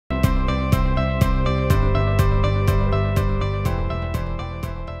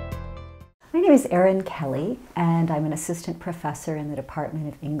My name is Erin E, and I'm an assistant professor in the Department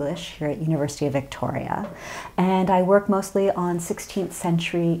of English here at University of Victoria. And I work mostly on 16th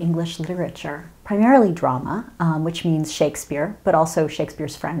century English literature, primarily drama, which means Shakespeare, but also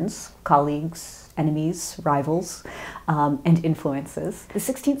Shakespeare's friends, colleagues, enemies, rivals, and influences. The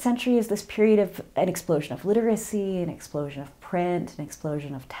 16th century is this period of an explosion of literacy, an explosion of print, an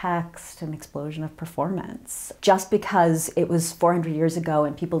explosion of text, an explosion of performance. Just because it was 400 years ago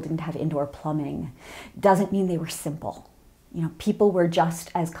and people didn't have indoor plumbing doesn't mean they were simple. You know, people were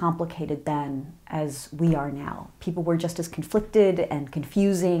just as complicated then as we are now. People were just as conflicted and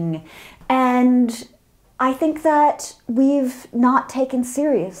confusing. And I think that we've not taken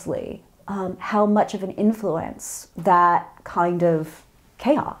seriously how much of an influence that kind of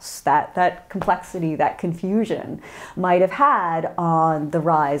chaos, that complexity, that confusion might have had on the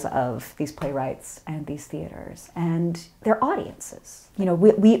rise of these playwrights and these theaters and their audiences. You know,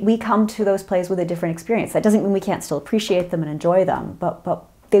 we come to those plays with a different experience. That doesn't mean we can't still appreciate them and enjoy them, but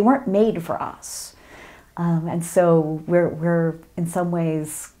they weren't made for us. And so we're in some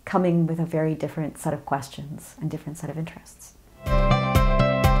ways coming with a very different set of questions and different set of interests.